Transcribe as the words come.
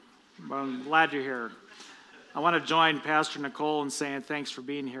Well, I'm glad you're here. I want to join Pastor Nicole in saying thanks for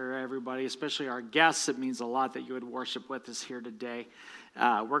being here, everybody, especially our guests. It means a lot that you would worship with us here today.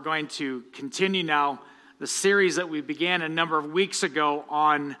 We're going to continue now the series that we began a number of weeks ago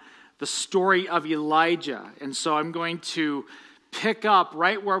on the story of Elijah. And so I'm going to pick up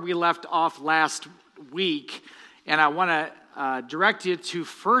right where we left off last week, and I want to direct you to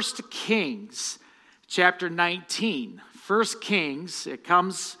 1 Kings chapter 19. 1 Kings, it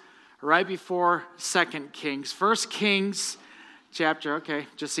comes right before 2 Kings. 1 Kings chapter, okay,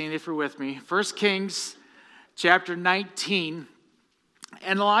 just seeing if you're with me. 1 Kings chapter 19.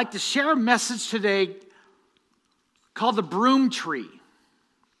 And I'd like to share a message today called the Broom Tree.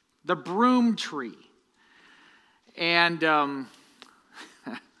 The Broom Tree. And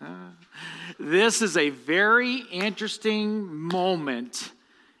this is a very interesting moment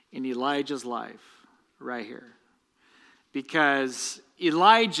in Elijah's life right here. Because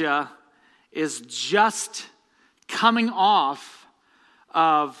Elijah is just coming off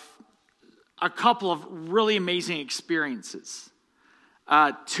of a couple of really amazing experiences.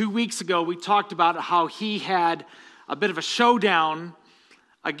 2 weeks ago, we talked about how he had a bit of a showdown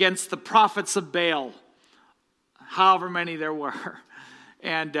against the prophets of Baal, however many there were.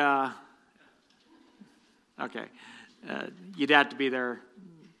 And, you'd have to be there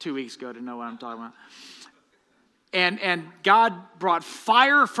 2 weeks ago to know what I'm talking about. And God brought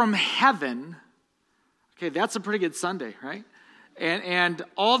fire from heaven. Okay, that's a pretty good Sunday, right? And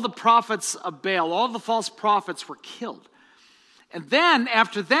all the prophets of Baal, all the false prophets were killed. And then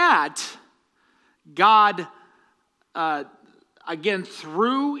after that, God, again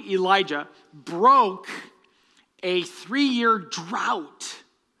through Elijah, broke a 3-year drought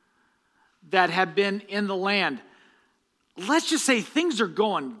that had been in the land. Let's just say things are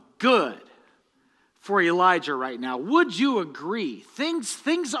going good for Elijah right now. Would you agree?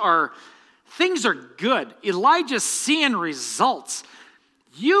 Things are good. Elijah's seeing results.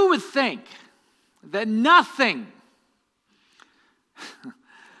 You would think that nothing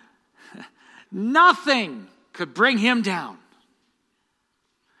could bring him down.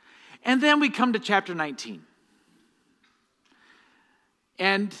 And then we come to chapter 19.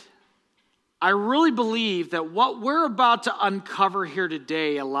 And I really believe that what we're about to uncover here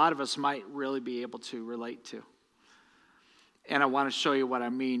today, a lot of us might really be able to relate to. And I want to show you what I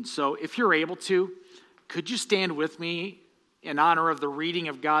mean. So if you're able to, could you stand with me in honor of the reading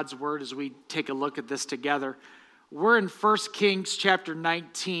of God's word as we take a look at this together? We're in 1 Kings chapter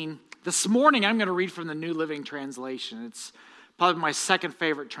 19. This morning I'm going to read from the New Living Translation. It's probably my second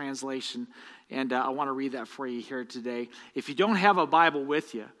favorite translation, and I want to read that for you here today. If you don't have a Bible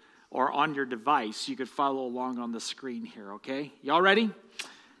with you, or on your device, you could follow along on the screen here, okay? Y'all ready?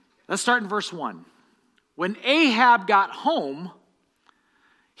 Let's start in verse 1. When Ahab got home,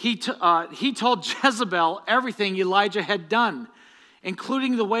 he told Jezebel everything Elijah had done,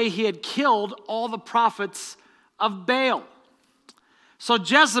 including the way he had killed all the prophets of Baal. So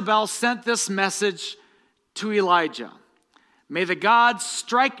Jezebel sent this message to Elijah. May the gods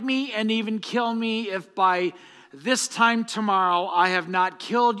strike me and even kill me if by this time tomorrow I have not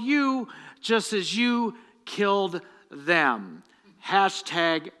killed you just as you killed them.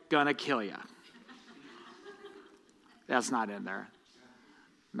 Hashtag gonna kill ya. That's not in there.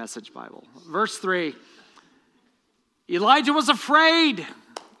 Message Bible. Verse 3. Elijah was afraid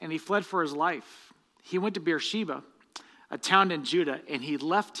and he fled for his life. He went to Beersheba, a town in Judah, and he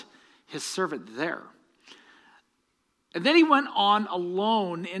left his servant there. And then he went on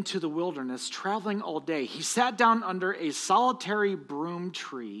alone into the wilderness, traveling all day. He sat down under a solitary broom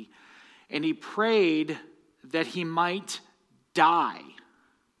tree, and he prayed that he might die.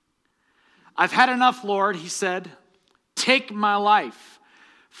 I've had enough, Lord, he said. Take my life,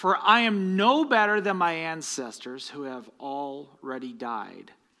 for I am no better than my ancestors who have already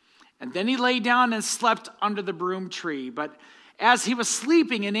died. And then he lay down and slept under the broom tree. But as he was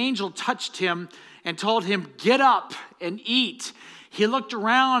sleeping, an angel touched him and told him, get up and eat. He looked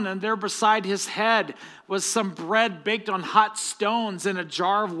around, and there beside his head was some bread baked on hot stones and a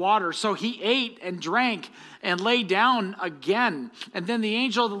jar of water. So he ate and drank and lay down again. And then the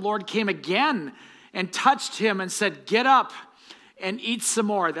angel of the Lord came again and touched him and said, get up and eat some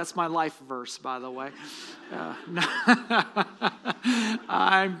more. That's my life verse, by the way.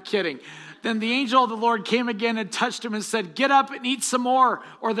 I'm kidding. Then the angel of the Lord came again and touched him and said, get up and eat some more,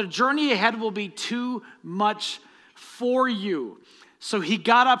 or the journey ahead will be too much for you. So he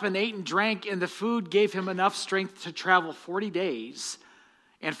got up and ate and drank, and the food gave him enough strength to travel 40 days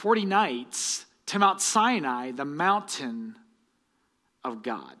and 40 nights to Mount Sinai, the mountain of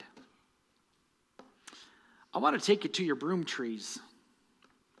God. I want to take you to your broom trees.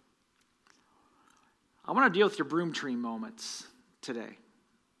 I want to deal with your Broom Tree moments today.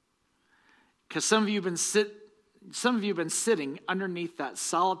 Because some of you have been sitting underneath that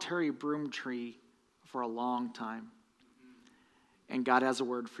solitary broom tree for a long time. And God has a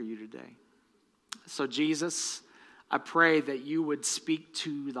word for you today. So Jesus, I pray that you would speak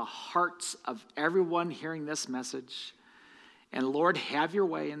to the hearts of everyone hearing this message. And Lord, have your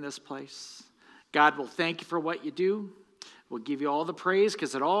way in this place. God will thank you for what you do. We'll give you all the praise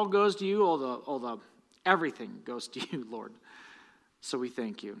because it all goes to you. Everything goes to you, Lord. So we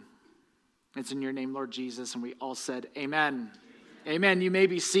thank you. It's in your name, Lord Jesus, and we all said amen. Amen. You may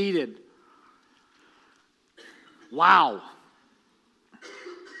be seated. Wow.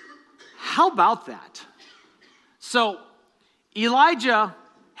 How about that? So, Elijah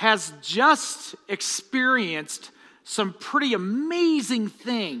has just experienced some pretty amazing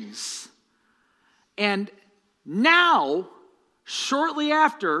things. And now, shortly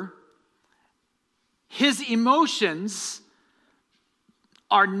after, his emotions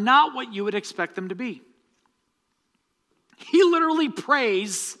are not what you would expect them to be. He literally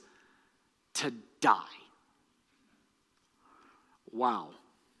prays to die. Wow.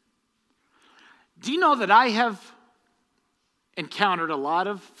 Do you know that I have encountered a lot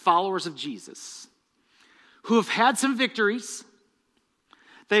of followers of Jesus who have had some victories.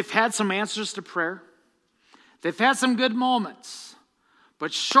 They've had some answers to prayer. They've had some good moments.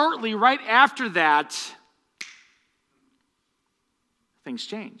 But shortly, right after that, things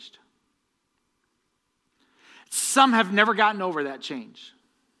changed. Some have never gotten over that change.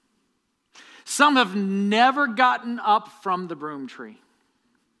 Some have never gotten up from the broom tree.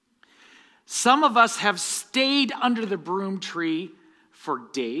 Some of us have stayed under the broom tree for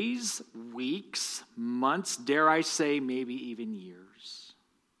days, weeks, months, dare I say, maybe even years.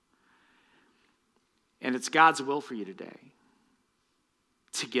 And it's God's will for you today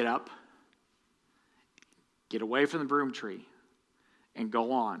to get up, get away from the broom tree, and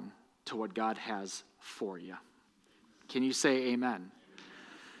go on to what God has for you. Can you say amen?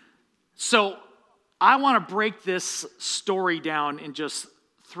 So I want to break this story down in just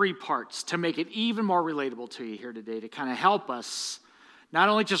 3 parts to make it even more relatable to you here today, to kind of help us not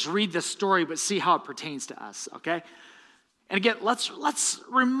only just read this story, but see how it pertains to us, okay? And again, let's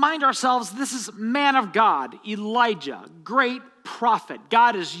remind ourselves, this is man of God, Elijah, great prophet.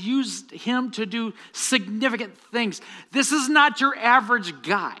 God has used him to do significant things. This is not your average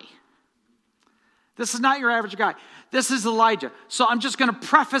guy. This is not your average guy. This is Elijah. So I'm just going to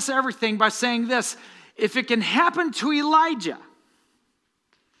preface everything by saying this. If it can happen to Elijah,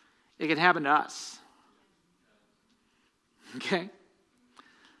 it can happen to us. Okay?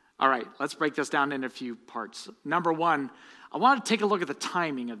 All right, let's break this down into a few parts. Number 1, I want to take a look at the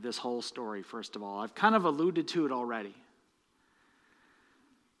timing of this whole story, first of all. I've kind of alluded to it already.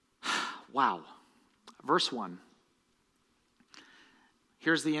 Wow. Verse 1.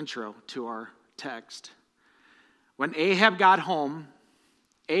 Here's the intro to our text. When Ahab got home,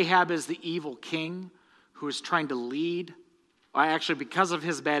 Ahab is the evil king who is trying to lead, actually because of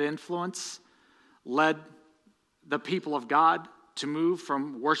his bad influence, led the people of God to move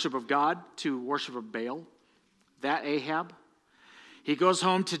from worship of God to worship of Baal. That Ahab. He goes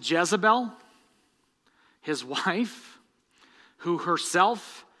home to Jezebel, his wife, who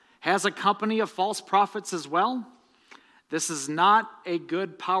herself has a company of false prophets as well. This is not a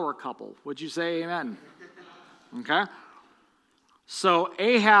good power couple. Would you say amen? Okay. So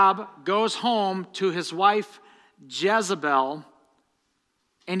Ahab goes home to his wife Jezebel,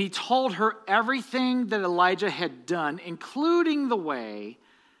 and he told her everything that Elijah had done, including the way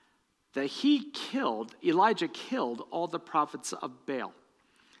that Elijah killed all the prophets of Baal.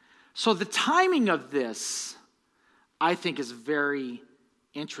 So the timing of this, I think, is very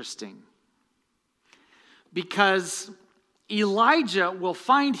interesting. Because Elijah will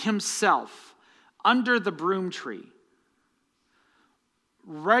find himself under the broom tree,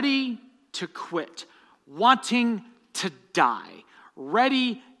 ready to quit, wanting to die,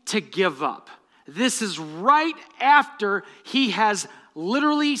 ready to give up. This is right after he has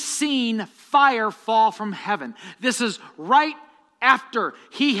literally seen fire fall from heaven. This is right after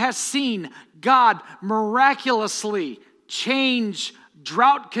he has seen God miraculously change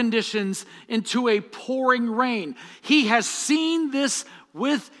drought conditions into a pouring rain. He has seen this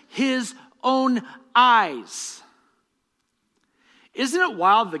with his own eyes. Isn't it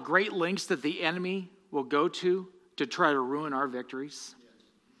wild the great lengths that the enemy will go to try to ruin our victories?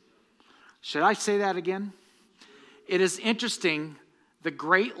 Should I say that again? It is interesting the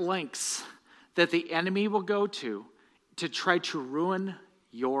great lengths that the enemy will go to try to ruin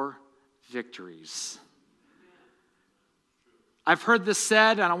your victories. I've heard this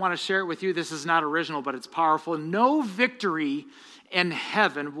said, and I want to share it with you. This is not original, but it's powerful. No victory in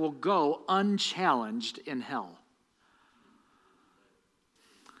heaven will go unchallenged in hell.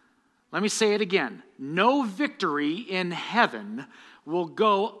 Let me say it again. No victory in heaven will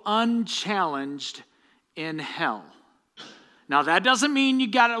go unchallenged in hell. Now, that doesn't mean you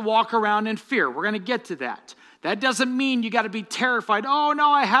got to walk around in fear. We're going to get to that. That doesn't mean you got to be terrified. Oh, no,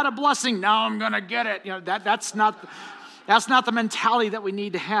 I had a blessing. Now I'm going to get it. You know, that's not the mentality that we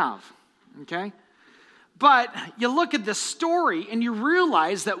need to have, okay? But you look at this story and you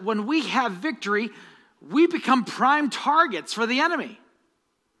realize that when we have victory, we become prime targets for the enemy.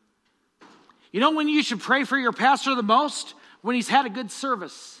 You know when you should pray for your pastor the most? When he's had a good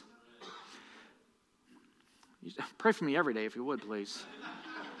service. Pray for me every day if you would, please.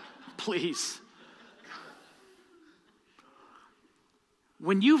 Please.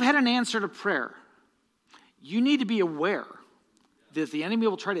 When you've had an answer to prayer, you need to be aware that the enemy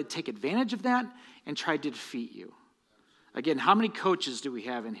will try to take advantage of that and try to defeat you. Again, how many coaches do we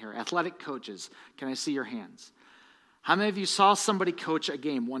have in here? Athletic coaches. Can I see your hands? How many of you saw somebody coach a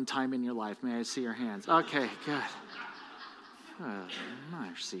game one time in your life? May I see your hands? Okay, good. Oh,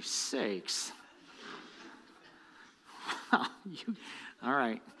 mercy sakes. Wow, all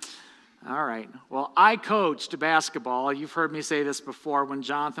right. Well, I coached basketball. You've heard me say this before. When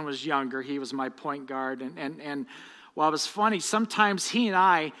Jonathan was younger, he was my point guard. And while it was funny, sometimes he and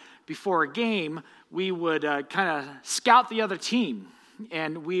I, before a game, we would kind of scout the other team.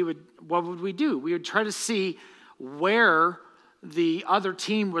 And what would we do? We would try to see where the other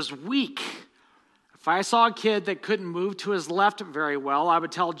team was weak. If I saw a kid that couldn't move to his left very well, I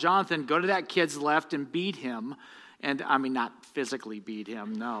would tell Jonathan, go to that kid's left and beat him. And I mean, not physically beat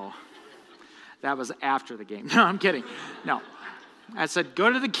him, no. That was after the game. No, I'm kidding. No. I said,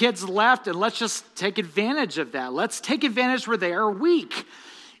 go to the kid's left and let's just take advantage of that. Let's take advantage where they are weak.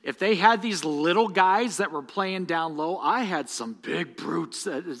 If they had these little guys that were playing down low, I had some big brutes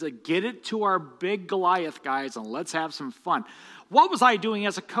that get it to our big Goliath guys and let's have some fun. What was I doing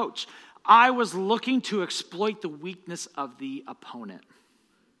as a coach? I was looking to exploit the weakness of the opponent.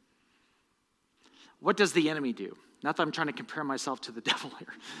 What does the enemy do? Not that I'm trying to compare myself to the devil here.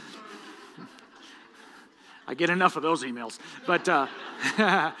 I get enough of those emails, but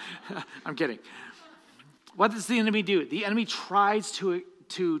I'm kidding. What does the enemy do? The enemy tries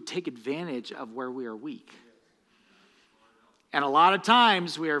to take advantage of where we are weak. And a lot of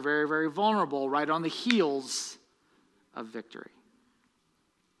times we are very, very vulnerable right on the heels of victory.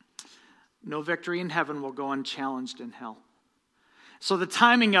 No victory in heaven will go unchallenged in hell. So the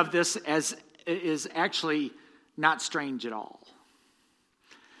timing of this is actually not strange at all.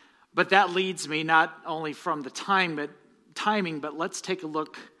 But that leads me not only from the timing, but let's take a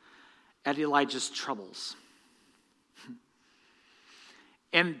look at Elijah's troubles.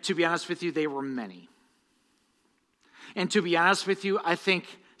 And to be honest with you, they were many. And to be honest with you, I think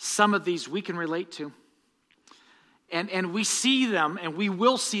some of these we can relate to. And we see them, and we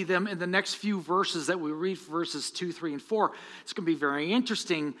will see them in the next few verses that we read, verses 2, 3, and 4. It's going to be very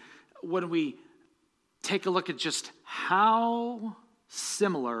interesting when we take a look at just how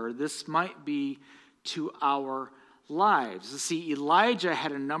similar this might be to our lives. You see, Elijah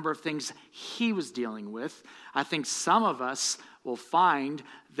had a number of things he was dealing with. I think some of us will find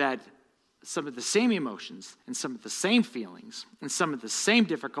that some of the same emotions and some of the same feelings and some of the same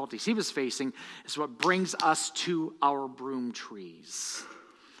difficulties he was facing is what brings us to our broom trees.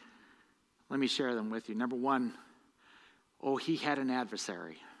 Let me share them with you. Number one, he had an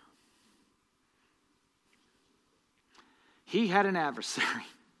adversary. He had an adversary.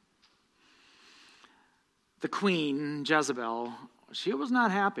 The queen, Jezebel, she was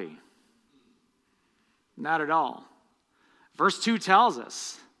not happy. Not at all. Verse 2 tells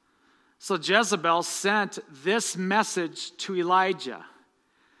us, so Jezebel sent this message to Elijah.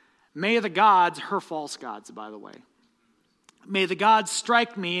 May the gods, her false gods, by the way, may the gods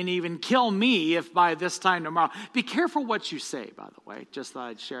strike me and even kill me if by this time tomorrow. Be careful what you say, by the way. Just thought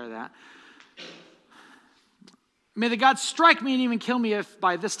I'd share that. May the gods strike me and even kill me if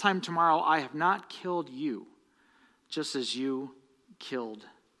by this time tomorrow I have not killed you, just as you killed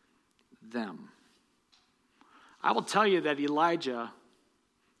them. I will tell you that Elijah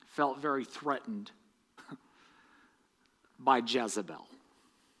felt very threatened by Jezebel.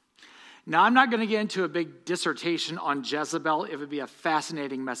 Now, I'm not going to get into a big dissertation on Jezebel. It would be a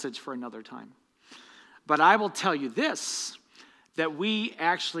fascinating message for another time. But I will tell you this, that we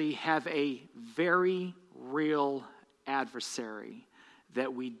actually have a very real adversary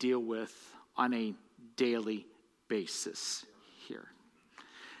that we deal with on a daily basis here.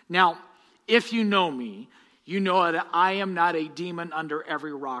 Now, if you know me, You know that I am not a demon under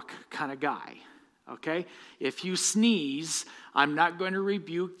every rock kind of guy, okay? If you sneeze, I'm not going to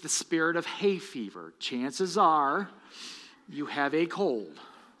rebuke the spirit of hay fever. Chances are you have a cold,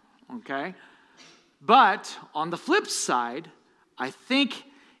 okay? But on the flip side, I think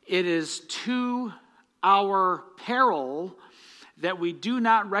it is to our peril that we do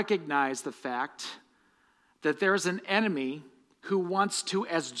not recognize the fact that there's an enemy who wants to,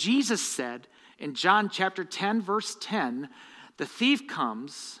 as Jesus said in John chapter 10, verse 10, the thief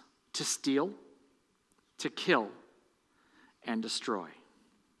comes to steal, to kill, and destroy.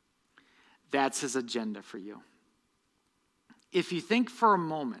 That's his agenda for you. If you think for a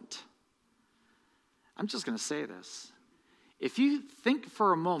moment, I'm just going to say this. If you think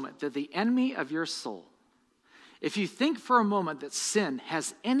for a moment that the enemy of your soul, if you think for a moment that sin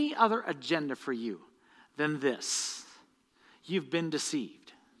has any other agenda for you than this, you've been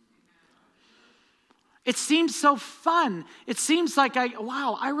deceived. It seems so fun. It seems like,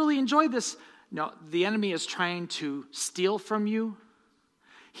 I really enjoy this. No, the enemy is trying to steal from you.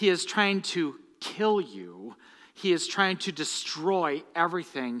 He is trying to kill you. He is trying to destroy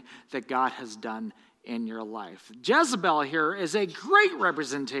everything that God has done in your life. Jezebel here is a great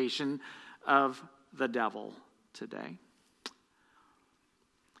representation of the devil today.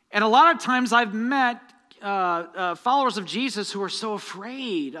 And a lot of times I've met followers of Jesus who are so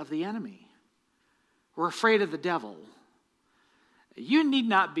afraid of the enemy. We're afraid of the devil. You need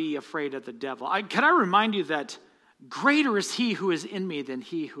not be afraid of the devil. Can I remind you that greater is he who is in me than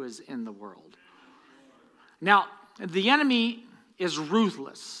he who is in the world. Now, the enemy is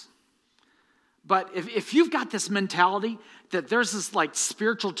ruthless. But if you've got this mentality that there's this like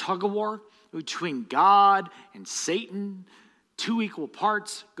spiritual tug of war between God and Satan, two equal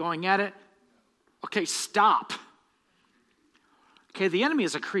parts going at it, okay, stop. Okay, the enemy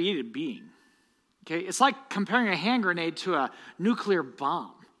is a created being. Okay, it's like comparing a hand grenade to a nuclear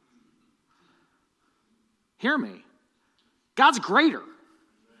bomb. Hear me. God's greater.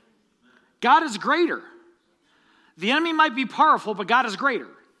 God is greater. The enemy might be powerful, but God is greater.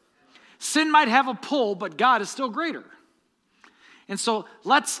 Sin might have a pull, but God is still greater. And so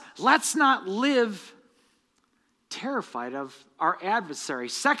let's not live terrified of our adversary.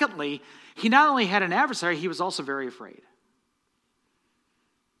 Secondly, he not only had an adversary, he was also very afraid.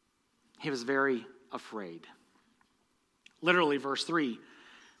 He was very afraid. Literally, verse 3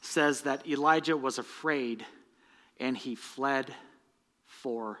 says that Elijah was afraid and he fled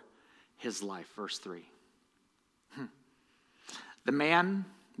for his life. Verse 3. The man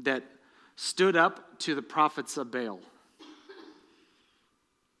that stood up to the prophets of Baal,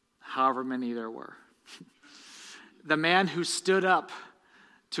 however many there were. The man who stood up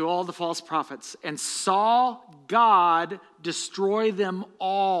to all the false prophets and saw God destroy them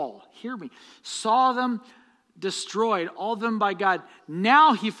all. Hear me. Saw them destroyed, all of them by God.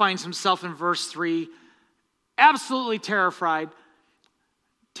 Now he finds himself in verse 3, absolutely terrified.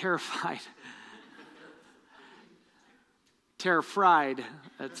 Terrified.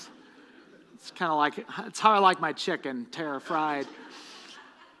 It's kind of like, it's how I like my chicken, terrified.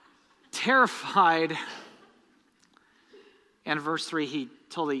 Terrified. And in verse 3, he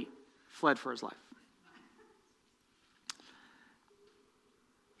totally fled for his life.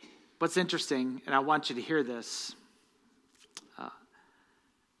 What's interesting, and I want you to hear this,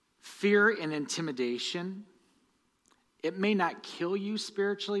 fear and intimidation, it may not kill you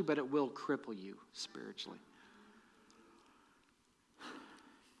spiritually, but it will cripple you spiritually.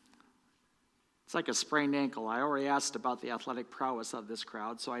 It's like a sprained ankle. I already asked about the athletic prowess of this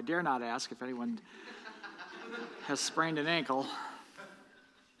crowd, so I dare not ask if anyone has sprained an ankle.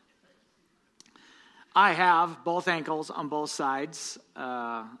 I have both ankles on both sides,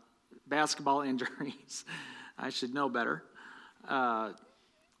 basketball injuries. I should know better.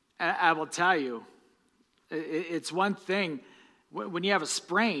 I will tell you, it's one thing, when you have a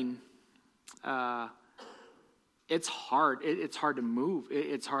sprain, it's hard. It's hard to move.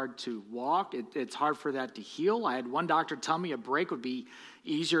 It's hard to walk. It's hard for that to heal. I had one doctor tell me a break would be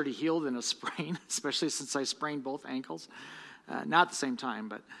easier to heal than a sprain, especially since I sprained both ankles. Not at the same time,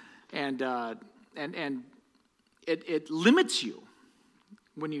 but and it limits you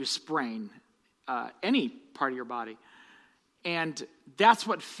when you sprain any part of your body. And that's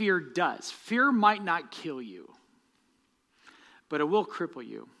what fear does. Fear might not kill you, but it will cripple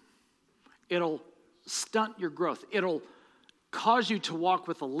you. It'll stunt your growth. It'll cause you to walk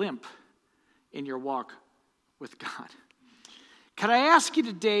with a limp in your walk with God. Can I ask you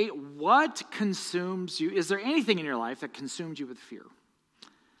today, what consumes you? Is there anything in your life that consumes you with fear?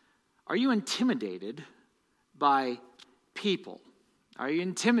 Are you intimidated by people? Are you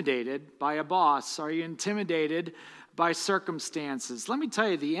intimidated by a boss? Are you intimidated by circumstances? Let me tell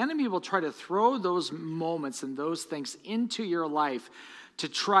you, the enemy will try to throw those moments and those things into your life to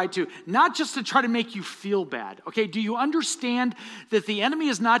try to, not just to try to make you feel bad. Okay, do you understand that the enemy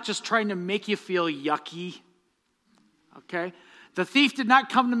is not just trying to make you feel yucky? Okay? The thief did not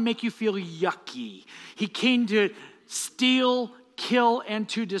come to make you feel yucky. He came to steal, kill, and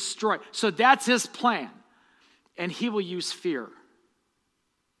to destroy. So that's his plan. And he will use fear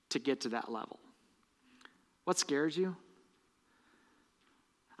to get to that level. What scares you?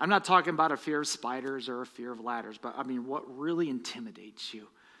 I'm not talking about a fear of spiders or a fear of ladders, but I mean, what really intimidates you?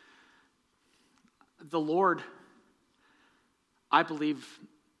 The Lord, I believe,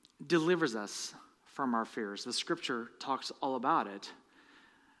 delivers us from our fears. The scripture talks all about it.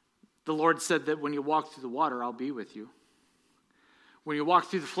 The Lord said that when you walk through the water, I'll be with you. When you walk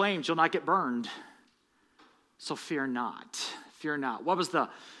through the flames, you'll not get burned. So fear not. Fear not. What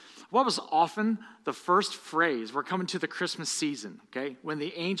was often the first phrase? We're coming to the Christmas season, okay? When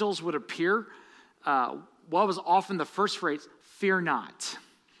the angels would appear, what was often the first phrase? Fear not.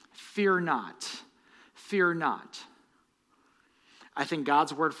 Fear not. Fear not. I think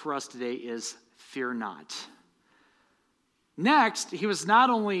God's word for us today is fear not. Next, he not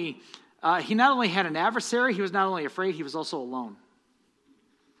only had an adversary, he was not only afraid, he was also alone.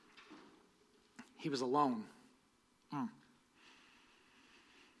 He was alone.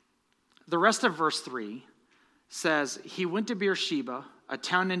 The rest of verse 3 says, he went to Beersheba, a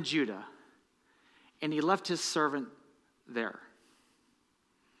town in Judah, and he left his servant there.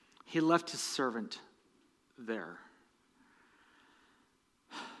 He left his servant there.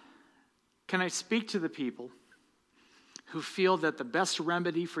 Can I speak to the people who feel that the best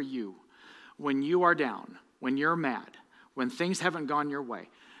remedy for you when you are down, when you're mad, when things haven't gone your way?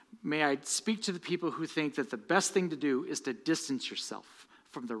 May I speak to the people who think that the best thing to do is to distance yourself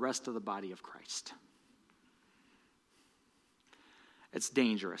from the rest of the body of Christ? It's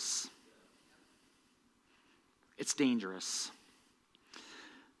dangerous. It's dangerous.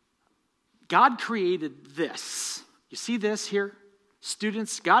 God created this. You see this here?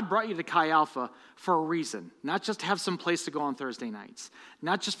 Students, God brought you to Chi Alpha for a reason, not just to have some place to go on Thursday nights,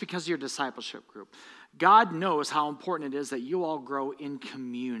 not just because of your discipleship group. God knows how important it is that you all grow in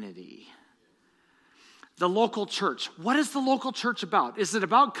community. The local church. What is the local church about? Is it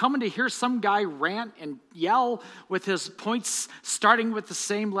about coming to hear some guy rant and yell with his points starting with the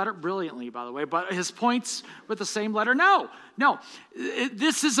same letter? Brilliantly, by the way, but his points with the same letter? No.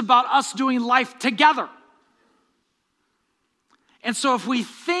 This is about us doing life together. And so if we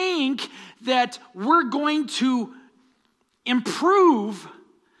think that we're going to improve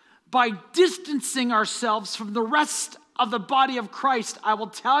by distancing ourselves from the rest of the body of Christ, I will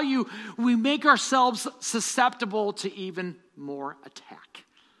tell you, we make ourselves susceptible to even more attack.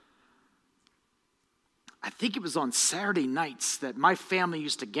 I think it was on Saturday nights that my family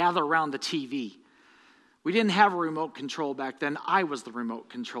used to gather around the TV. We didn't have a remote control back then. I was the remote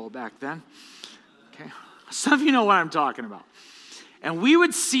control back then. Okay, some of you know what I'm talking about. And we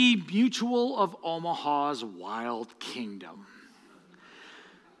would see Mutual of Omaha's Wild Kingdom.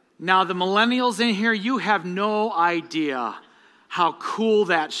 Now, the millennials in here, you have no idea how cool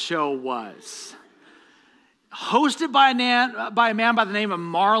that show was. Hosted by a man by the name of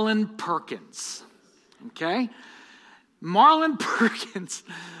Marlon Perkins. Okay? Marlon Perkins,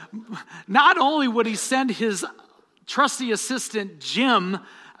 not only would he send his trusty assistant, Jim,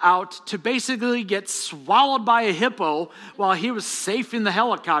 out to basically get swallowed by a hippo while he was safe in the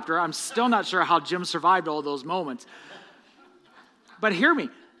helicopter. I'm still not sure how Jim survived all those moments. But hear me.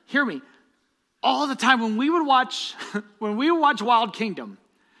 All the time when we would watch Wild Kingdom,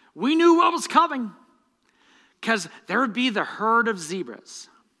 we knew what was coming because there would be the herd of zebras.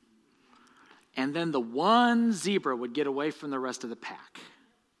 And then the one zebra would get away from the rest of the pack.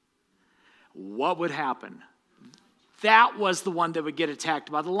 What would happen? That was the one that would get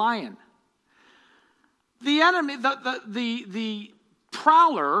attacked by the lion. The enemy, the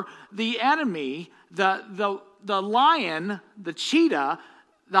prowler, the enemy, the lion, the cheetah,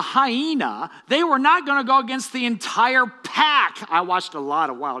 the hyena, they were not going to go against the entire pack. I watched a lot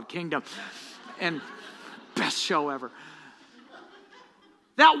of Wild Kingdom, and best show ever.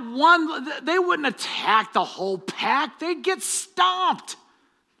 That one, they wouldn't attack the whole pack. They'd get stomped.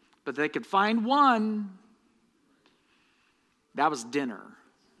 But they could find one. That was dinner.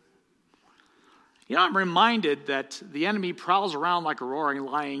 You know, I'm reminded that the enemy prowls around like a roaring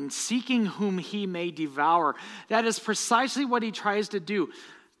lion, seeking whom he may devour. That is precisely what he tries to do.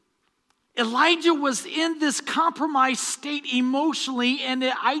 Elijah was in this compromised state emotionally, and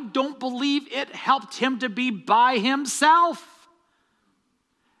I don't believe it helped him to be by himself.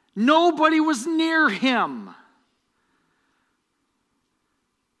 Nobody was near him.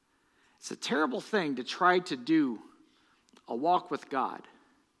 It's a terrible thing to try to do a walk with God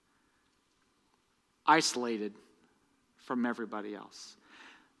isolated from everybody else.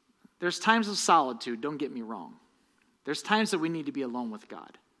 There's times of solitude, don't get me wrong. There's times that we need to be alone with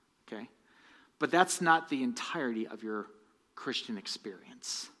God, okay? But that's not the entirety of your Christian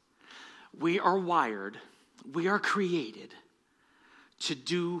experience. We are wired, we are created to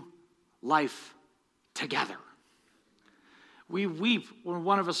do life together. We weep when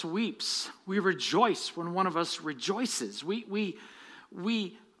one of us weeps. We rejoice when one of us rejoices. We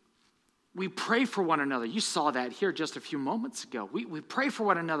pray for one another. You saw that here just a few moments ago. We pray for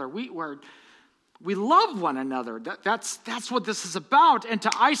one another. We love one another. That's what this is about. And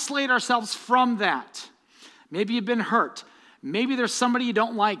to isolate ourselves from that. Maybe you've been hurt. Maybe there's somebody you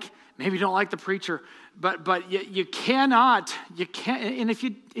don't like. Maybe you don't like the preacher. But you can't. And if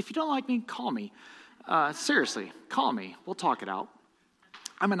you don't like me, call me. Seriously, call me. We'll talk it out.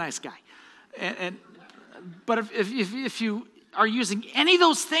 I'm a nice guy. But if you are using any of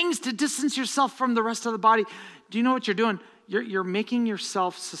those things to distance yourself from the rest of the body, do you know what you're doing? You're making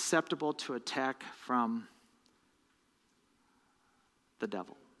yourself susceptible to attack from the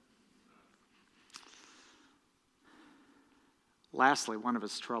devil. Lastly, one of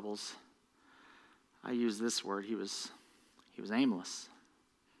his troubles, I use this word, he was aimless.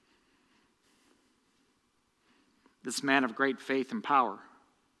 This man of great faith and power.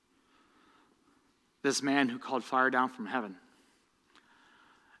 This man who called fire down from heaven.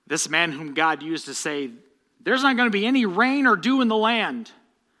 This man whom God used to say, there's not going to be any rain or dew in the land,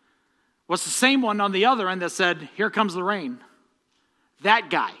 was the same one on the other end that said, here comes the rain. That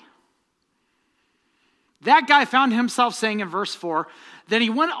guy. That guy found himself saying in verse 4, that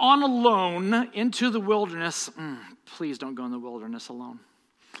he went on alone into the wilderness. Please don't go in the wilderness alone.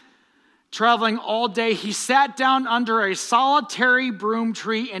 Traveling all day, he sat down under a solitary broom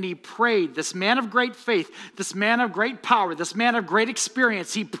tree and he prayed. This man of great faith, this man of great power, this man of great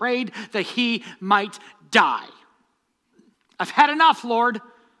experience, he prayed that he might die. I've had enough, Lord.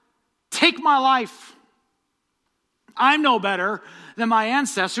 Take my life. I'm no better than my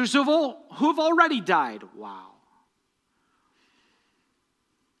ancestors who've already died. Wow.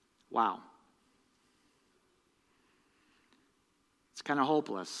 Wow. It's kind of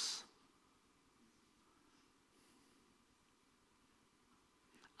hopeless.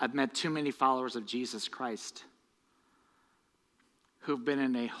 I've met too many followers of Jesus Christ who've been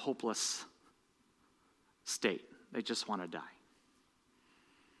in a hopeless state. They just want to die.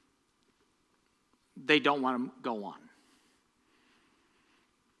 They don't want to go on.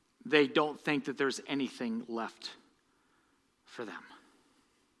 They don't think that there's anything left for them.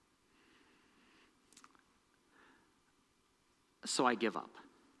 So I give up.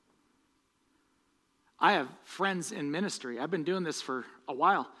 I have friends in ministry. I've been doing this for a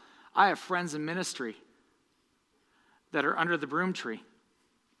while. I have friends in ministry that are under the broom tree.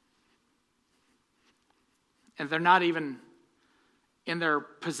 And they're not even in their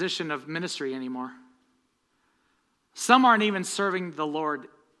position of ministry anymore. Some aren't even serving the Lord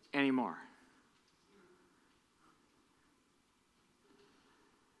anymore.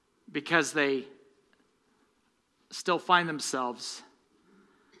 Because they still find themselves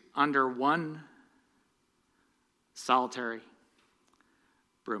under one solitary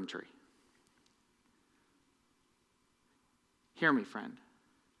broom tree. Hear me, friend.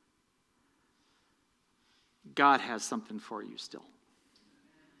 God has something for you still.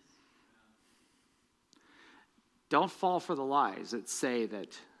 Don't fall for the lies that say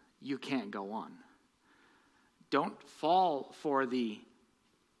that you can't go on. Don't fall for the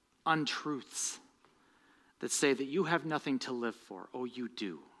untruths that say that you have nothing to live for. Oh, you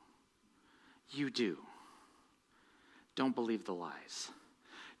do. You do. Don't believe the lies.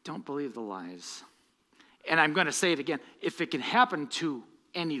 Don't believe the lies. And I'm going to say it again. If it can happen to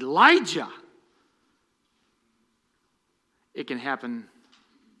an Elijah, it can happen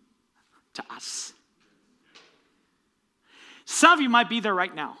to us. Some of you might be there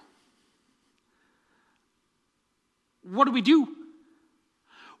right now. What do we do?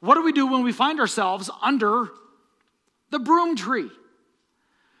 What do we do when we find ourselves under the broom tree?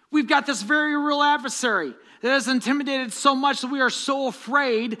 We've got this very real adversary that has intimidated so much that we are so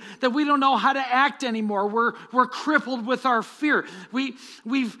afraid that we don't know how to act anymore. We're crippled with our fear.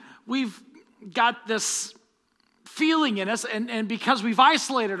 We've got this feeling in us, and because we've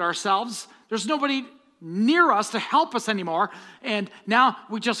isolated ourselves, there's nobody near us to help us anymore, and now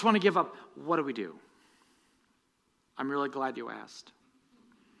we just want to give up. What do we do? I'm really glad you asked.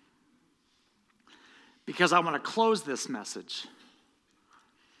 Because I want to close this message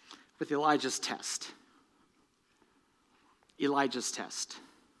with Elijah's test. Elijah's test.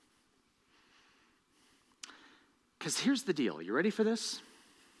 Because here's the deal. You ready for this?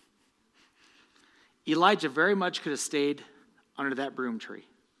 Elijah very much could have stayed under that broom tree,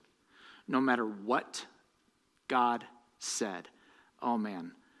 no matter what God said. Oh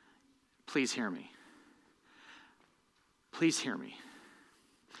man, please hear me. Please hear me.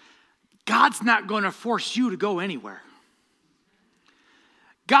 God's not going to force you to go anywhere.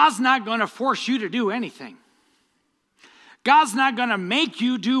 God's not going to force you to do anything. God's not going to make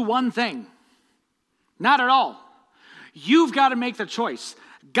you do one thing. Not at all. You've got to make the choice.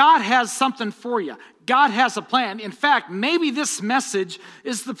 God has something for you. God has a plan. In fact, maybe this message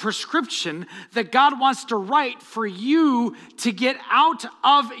is the prescription that God wants to write for you to get out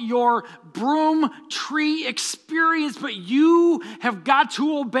of your broom tree experience, but you have got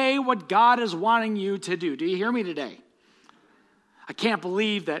to obey what God is wanting you to do. Do you hear me today? I can't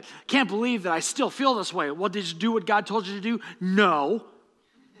believe that I still feel this way. Well, did you do what God told you to do? No.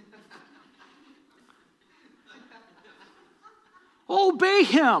 Obey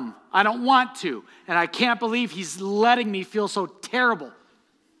him. I don't want to. And I can't believe he's letting me feel so terrible.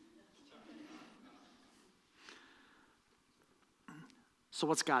 So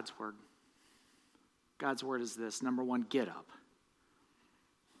what's God's word? God's word is this. Number one, get up.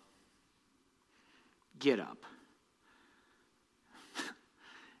 Get up.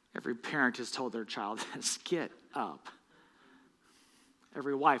 Every parent has told their child this, get up.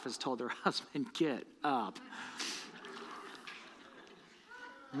 Every wife has told their husband, get up.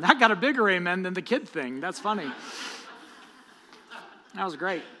 And that got a bigger amen than the kid thing. That's funny. That was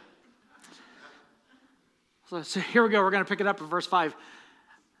great. So here we go. We're going to pick it up in verse 5.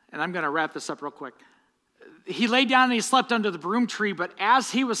 And I'm going to wrap this up real quick. He lay down and he slept under the broom tree, but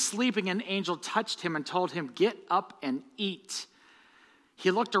as he was sleeping, an angel touched him and told him, get up and eat. He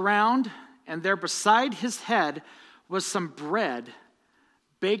looked around, and there beside his head was some bread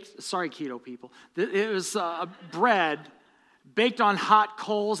baked. Sorry, keto people. It was bread baked on hot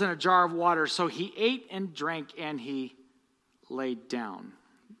coals and a jar of water. So he ate and drank, and he laid down.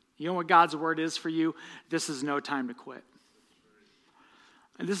 You know what God's word is for you? This is no time to quit.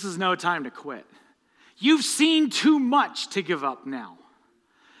 And this is no time to quit. You've seen too much to give up now.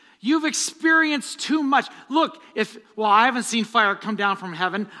 You've experienced too much. Look, I haven't seen fire come down from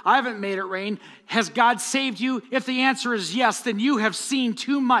heaven. I haven't made it rain. Has God saved you? If the answer is yes, then you have seen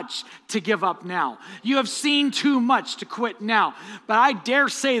too much to give up now. You have seen too much to quit now. But I dare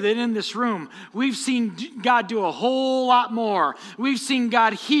say that in this room, we've seen God do a whole lot more. We've seen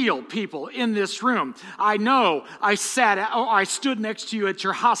God heal people in this room. I know I stood next to you at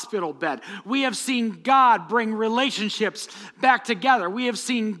your hospital bed. We have seen God bring relationships back together. We have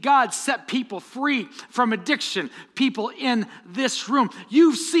seen God set people free from addiction, people in this room.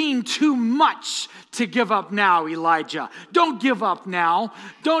 You've seen too much to give up now, Elijah. Don't give up now.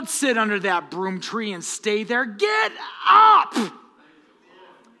 Don't sit under that broom tree and stay there. Get up.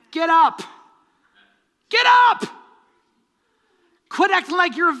 Get up. Get up. Quit acting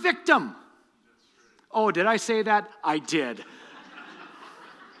like you're a victim. Oh, did I say that? I did.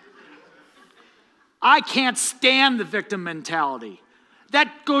 I can't stand the victim mentality.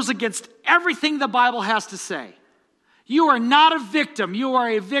 That goes against everything the Bible has to say. You are not a victim. You are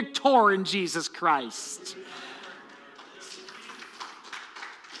a victor in Jesus Christ.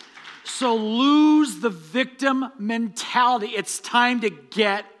 So lose the victim mentality. It's time to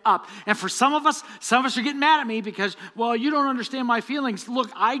get up. And for some of us are getting mad at me because, well, you don't understand my feelings. Look,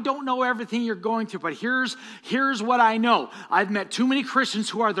 I don't know everything you're going through, but here's what I know. I've met too many Christians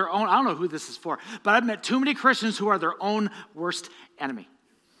who are their own, I don't know who this is for, but I've met too many Christians who are their own worst enemy.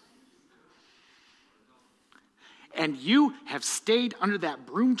 And you have stayed under that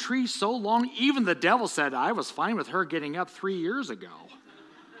broom tree so long, even the devil said, I was fine with her getting up 3 years ago.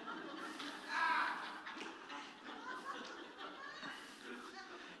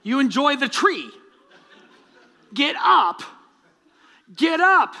 You enjoy the tree. Get up. Get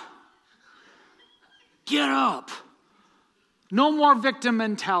up. Get up. No more victim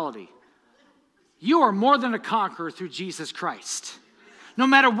mentality. You are more than a conqueror through Jesus Christ. No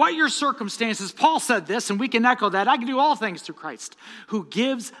matter what your circumstances, Paul said this, and we can echo that. I can do all things through Christ who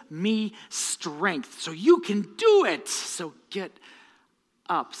gives me strength. So you can do it. So get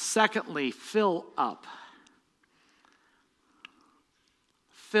up. Secondly, fill up.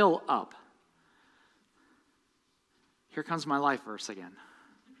 Fill up. Here comes my life verse again.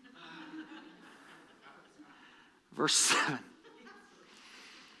 Verse 7.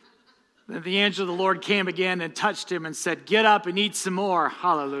 Then the angel of the Lord came again and touched him and said, get up and eat some more.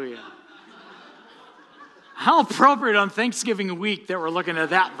 Hallelujah. How appropriate on Thanksgiving week that we're looking at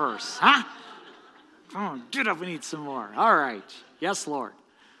that verse, huh? Come on, get up and eat some more. All right. Yes, Lord.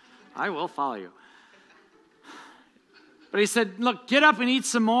 I will follow you. But he said, look, get up and eat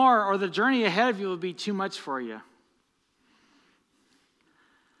some more, or the journey ahead of you will be too much for you.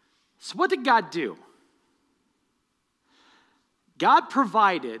 So what did God do? God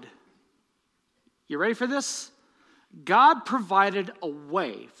provided, you ready for this? God provided a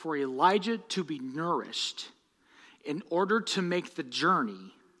way for Elijah to be nourished in order to make the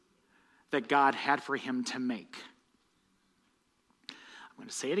journey that God had for him to make. I'm going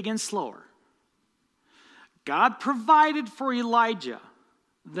to say it again slower. God provided for Elijah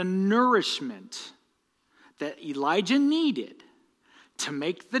the nourishment that Elijah needed to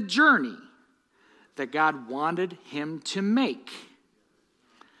make the journey that God wanted him to make.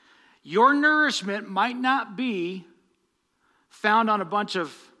 Your nourishment might not be found on a bunch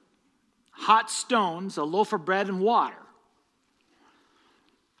of hot stones, a loaf of bread, and water.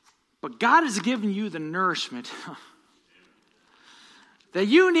 But God has given you the nourishment that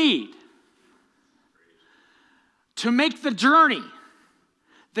you need to make the journey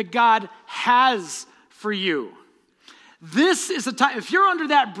that God has for you. This is a time, if you're under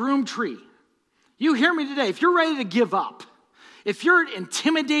that broom tree, you hear me today, if you're ready to give up, if you're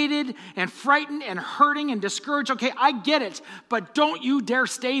intimidated and frightened and hurting and discouraged, okay, I get it, but don't you dare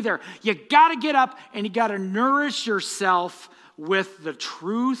stay there. You got to get up and you got to nourish yourself with the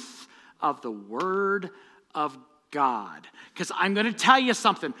truth of the Word of God. Because I'm going to tell you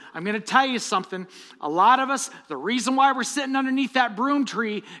something. A lot of us, the reason why we're sitting underneath that broom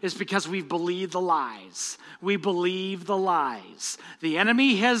tree is because we believe the lies. We believe the lies. The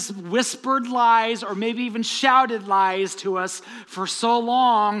enemy has whispered lies or maybe even shouted lies to us for so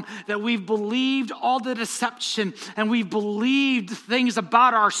long that we've believed all the deception and we've believed things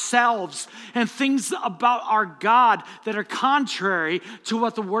about ourselves and things about our God that are contrary to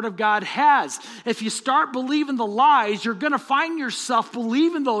what the Word of God has. If you start believing the lies, you're going to find yourself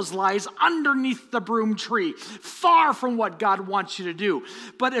believing those lies underneath the broom tree, far from what God wants you to do.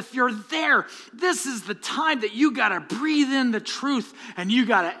 But if you're there, this is the time that you got to breathe in the truth and you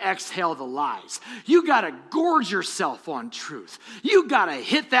got to exhale the lies. You got to gorge yourself on truth. You got to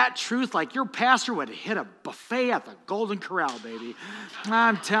hit that truth like your pastor would hit a buffet at the Golden Corral, baby.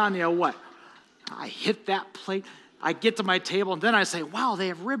 I'm telling you what, I hit that plate, I get to my table, and then I say, wow, they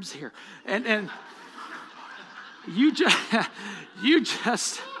have ribs here. And you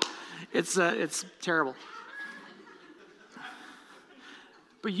just, it's terrible.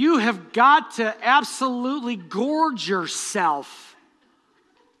 But you have got to absolutely gorge yourself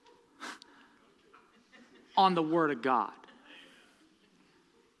on the Word of God.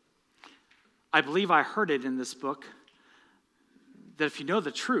 I believe I heard it in this book that if you know the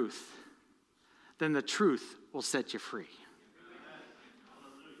truth, then the truth will set you free.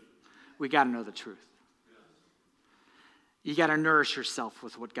 We got to know the truth. You got to nourish yourself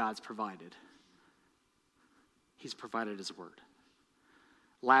with what God's provided. He's provided His Word.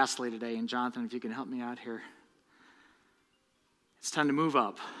 Lastly today, and Jonathan, if you can help me out here, it's time to move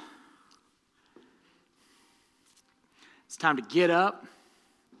up. It's time to get up.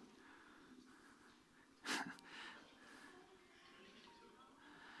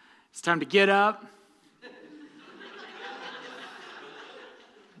 It's time to get up.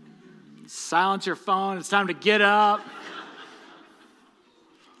 Silence your phone. It's time to get up.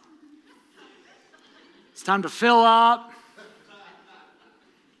 It's time to fill up.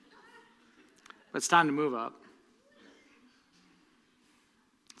 But it's time to move up.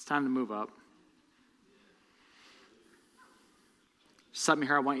 It's time to move up. There's something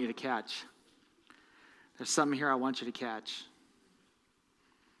here I want you to catch. There's something here I want you to catch.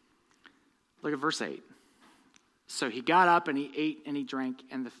 Look at verse 8. So he got up and he ate and he drank,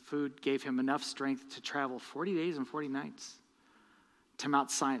 and the food gave him enough strength to travel 40 days and 40 nights to Mount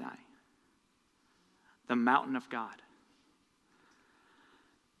Sinai, the mountain of God.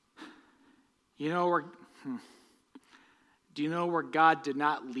 Do you know where God did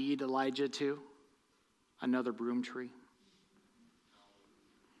not lead Elijah to? Another broom tree.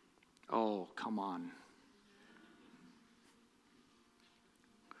 Oh, come on.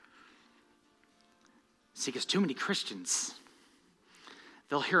 See, because too many Christians,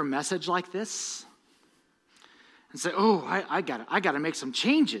 they'll hear a message like this and say, oh, I gotta make some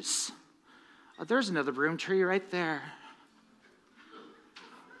changes. Oh, there's another broom tree right there.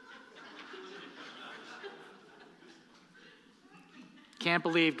 Can't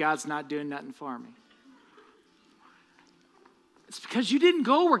believe God's not doing nothing for me. It's because you didn't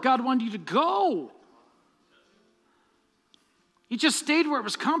go where God wanted you to go. You just stayed where it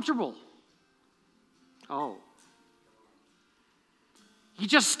was comfortable. Oh. He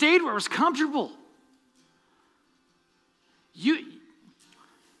just stayed where it was comfortable.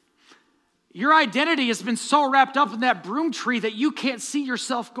 Your identity has been so wrapped up in that broom tree that you can't see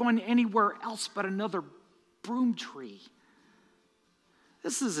yourself going anywhere else but another broom tree.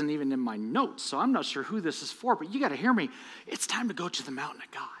 This isn't even in my notes, so I'm not sure who this is for, but you got to hear me. It's time to go to the mountain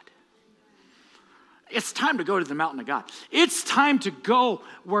of God. It's time to go to the mountain of God. It's time to go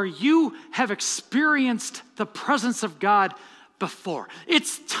where you have experienced the presence of God before.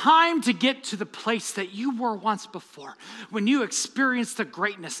 It's time to get to the place that you were once before, when you experienced the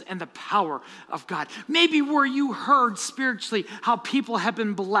greatness and the power of God. Maybe where you heard spiritually how people have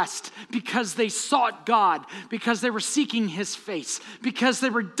been blessed because they sought God, because they were seeking his face, because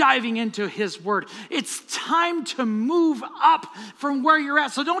they were diving into his word. It's time to move up from where you're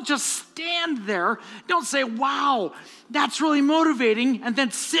at. So don't just stand there. Don't say, wow, that's really motivating, and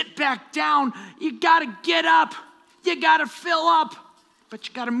then sit back down. You got to get up. You got to fill up, but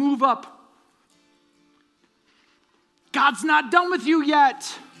you got to move up. God's not done with you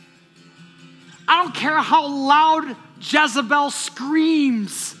yet. I don't care how loud Jezebel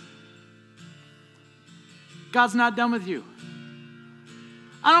screams. God's not done with you.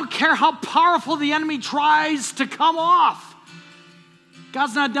 I don't care how powerful the enemy tries to come off.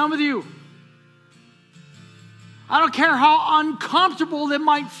 God's not done with you. I don't care how uncomfortable it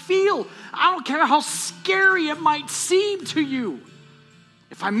might feel. I don't care how scary it might seem to you.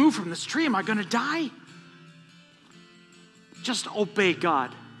 If I move from this tree, am I going to die? Just obey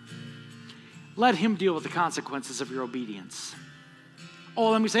God. Let him deal with the consequences of your obedience.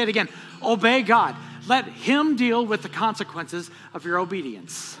 Oh, let me say it again. Obey God. Let him deal with the consequences of your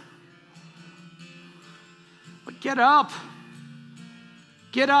obedience. But get up.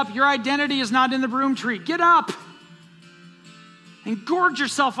 Get up. Your identity is not in the broom tree. Get up. And gorge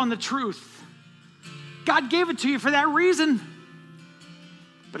yourself on the truth. God gave it to you for that reason.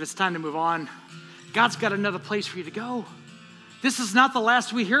 But it's time to move on. God's got another place for you to go. This is not the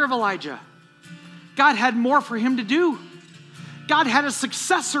last we hear of Elijah. God had more for him to do. God had a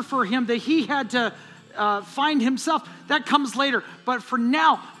successor for him that he had to find himself. That comes later. But for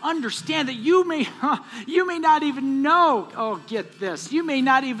now, understand that you may not even know. Oh, get this. You may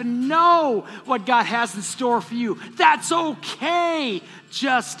not even know what God has in store for you. That's okay.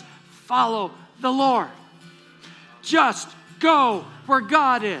 Just follow the Lord. Just go where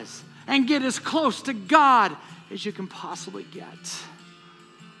God is and get as close to God as you can possibly get.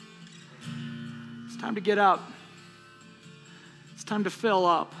 It's time to get up. It's time to fill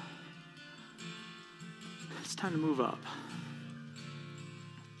up. It's time to move up.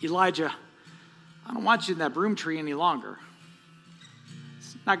 Elijah, I don't want you in that broom tree any longer.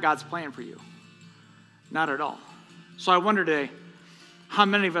 It's not God's plan for you. Not at all. So I wonder today, how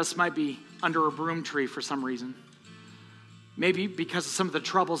many of us might be under a broom tree for some reason? Maybe because of some of the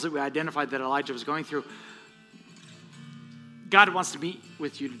troubles that we identified that Elijah was going through. God wants to meet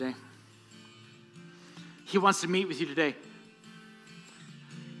with you today. He wants to meet with you today.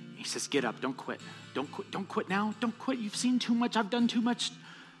 He says, get up, don't quit. Don't quit now. Don't quit. You've seen too much. I've done too much.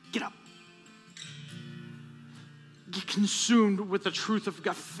 Get up. Get consumed with the truth of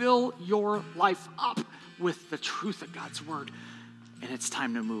God. Fill your life up with the truth of God's word. And it's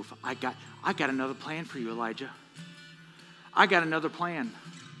time to move. I got another plan for you, Elijah. I got another plan.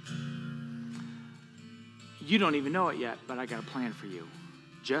 You don't even know it yet, but I got a plan for you.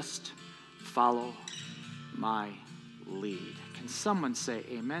 Just follow my lead. Can someone say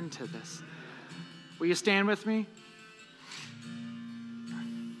amen to this? Will you stand with me?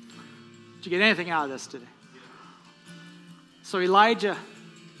 Did you get anything out of this today? So Elijah,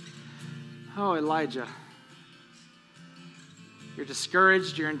 you're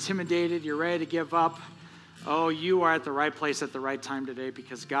discouraged, you're intimidated, you're ready to give up. Oh, you are at the right place at the right time today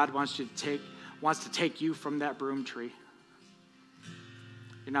because God wants to take you from that broom tree.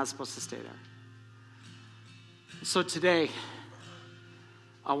 You're not supposed to stay there. So today,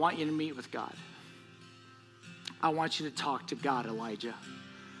 I want you to meet with God. I want you to talk to God, Elijah.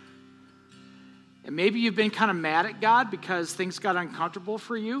 And maybe you've been kind of mad at God because things got uncomfortable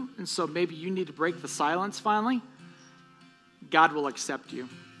for you, and so maybe you need to break the silence finally. God will accept you.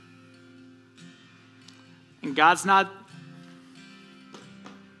 And God's not,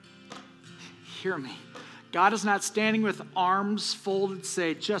 hear me, God is not standing with arms folded,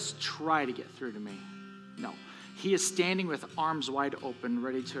 say, just try to get through to me. No. He is standing with arms wide open,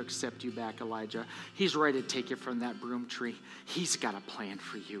 ready to accept you back, Elijah. He's ready to take you from that broom tree. He's got a plan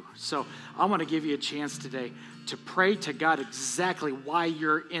for you. So I want to give you a chance today to pray to God exactly why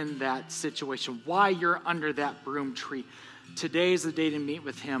you're in that situation, why you're under that broom tree. Today is the day to meet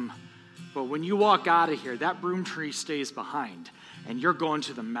with him But when you walk out of here, that broom tree stays behind, and you're going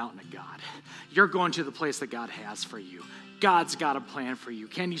to the mountain of God. You're going to the place that God has for you. God's got a plan for you.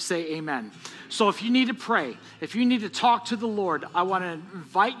 Can you say amen? So if you need to pray, if you need to talk to the Lord, I want to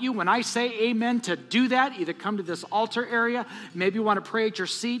invite you, when I say amen, to do that. Either come to this altar area, maybe you want to pray at your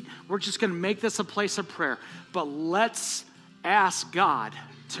seat. We're just going to make this a place of prayer. But let's ask God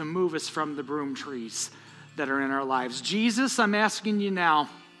to move us from the broom trees that are in our lives. Jesus, I'm asking you now,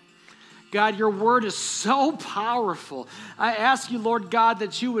 God, your word is so powerful. I ask you, Lord God,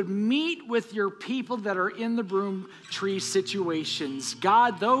 that you would meet with your people that are in the broom tree situations.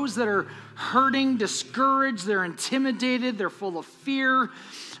 God, those that are hurting, discouraged, they're intimidated, they're full of fear.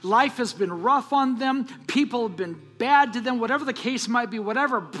 Life has been rough on them. People have been bad to them. Whatever the case might be,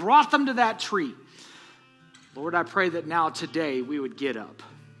 whatever brought them to that tree. Lord, I pray that now today we would get up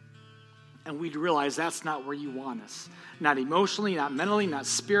and we'd realize that's not where you want us. Not emotionally, not mentally, not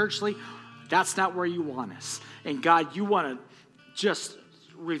spiritually. That's not where you want us. And God, you want to just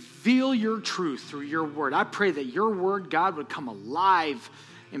reveal your truth through your word. I pray that your word, God, would come alive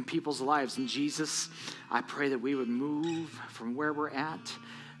in people's lives. And Jesus, I pray that we would move from where we're at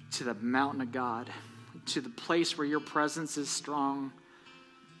to the mountain of God, to the place where your presence is strong.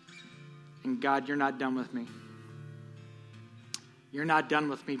 And God, you're not done with me. You're not done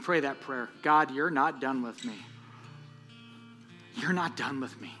with me. Pray that prayer. God, you're not done with me. You're not done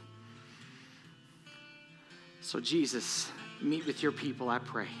with me. So Jesus, meet with your people, I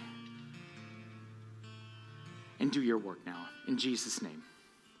pray. And do your work now. In Jesus' name.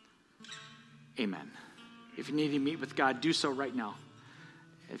 Amen. If you need to meet with God, do so right now.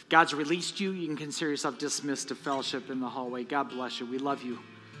 If God's released you, you can consider yourself dismissed to fellowship in the hallway. God bless you. We love you.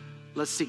 Let's seek